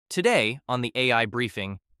Today, on the AI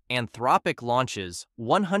briefing, Anthropic launches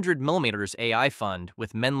 100mm AI Fund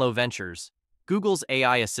with Menlo Ventures, Google's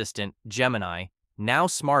AI assistant, Gemini, now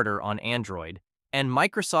smarter on Android, and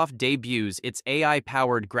Microsoft debuts its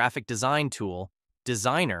AI-powered graphic design tool,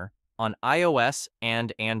 Designer, on iOS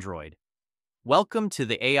and Android. Welcome to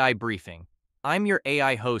the AI briefing. I'm your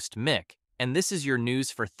AI host, Mick, and this is your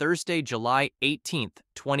news for Thursday, July 18th,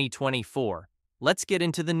 2024. Let's get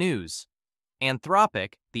into the news.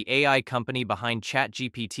 Anthropic, the AI company behind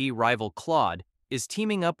ChatGPT rival Claude, is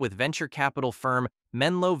teaming up with venture capital firm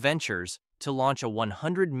Menlo Ventures to launch a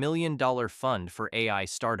 $100 million fund for AI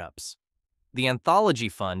startups. The Anthology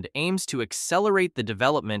Fund aims to accelerate the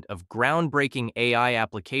development of groundbreaking AI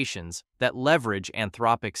applications that leverage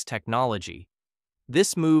Anthropic's technology.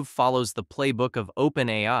 This move follows the playbook of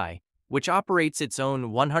OpenAI, which operates its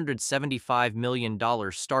own $175 million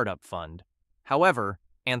startup fund. However,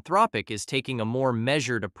 Anthropic is taking a more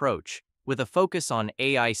measured approach, with a focus on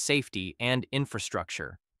AI safety and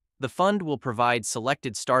infrastructure. The fund will provide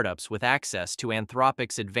selected startups with access to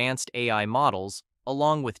Anthropic's advanced AI models,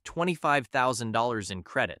 along with $25,000 in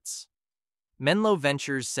credits. Menlo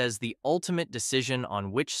Ventures says the ultimate decision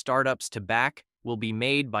on which startups to back will be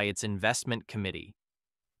made by its investment committee.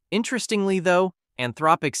 Interestingly, though,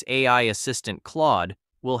 Anthropic's AI assistant Claude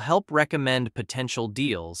will help recommend potential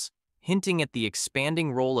deals, hinting at the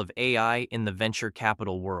expanding role of AI in the venture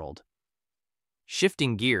capital world.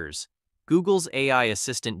 Shifting gears, Google's AI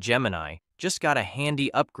assistant Gemini just got a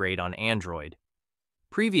handy upgrade on Android.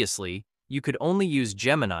 Previously, you could only use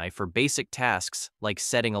Gemini for basic tasks like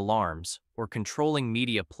setting alarms or controlling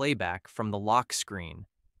media playback from the lock screen.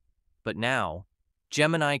 But now,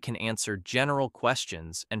 Gemini can answer general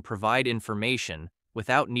questions and provide information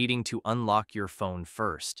without needing to unlock your phone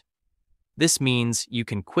first. This means you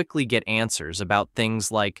can quickly get answers about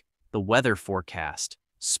things like the weather forecast,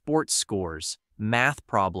 sports scores, math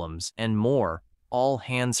problems, and more, all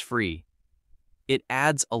hands-free. It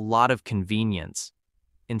adds a lot of convenience.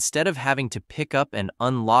 Instead of having to pick up and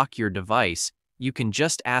unlock your device, you can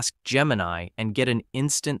just ask Gemini and get an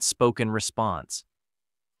instant spoken response.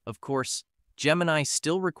 Of course, Gemini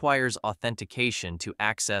still requires authentication to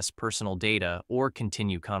access personal data or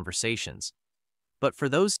continue conversations. But for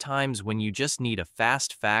those times when you just need a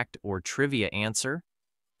fast fact or trivia answer,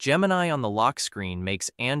 Gemini on the lock screen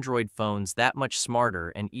makes Android phones that much smarter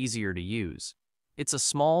and easier to use. It's a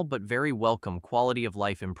small but very welcome quality of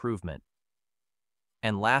life improvement.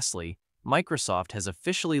 And lastly, Microsoft has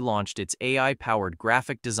officially launched its AI-powered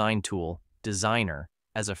graphic design tool, Designer,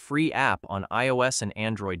 as a free app on iOS and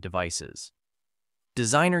Android devices.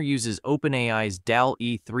 Designer uses OpenAI's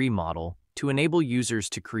DALL-E 3 model to enable users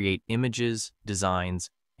to create images, designs,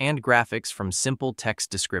 and graphics from simple text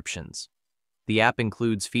descriptions. The app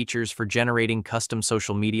includes features for generating custom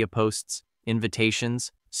social media posts,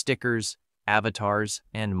 invitations, stickers, avatars,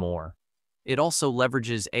 and more. It also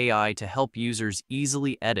leverages AI to help users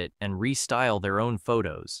easily edit and restyle their own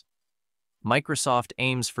photos. Microsoft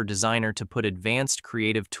aims for Designer to put advanced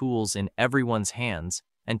creative tools in everyone's hands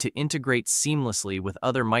and to integrate seamlessly with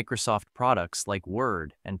other Microsoft products like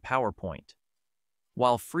Word and PowerPoint.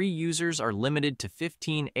 While free users are limited to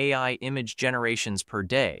 15 AI image generations per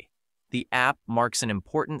day, the app marks an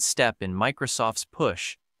important step in Microsoft's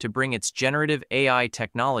push to bring its generative AI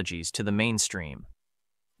technologies to the mainstream.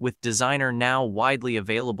 With Designer now widely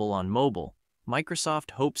available on mobile,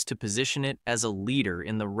 Microsoft hopes to position it as a leader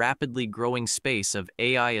in the rapidly growing space of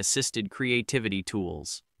AI-assisted creativity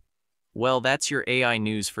tools. Well, that's your AI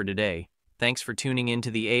news for today. Thanks for tuning in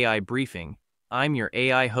to the AI briefing. I'm your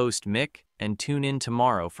AI host, Mick, and tune in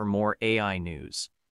tomorrow for more AI news.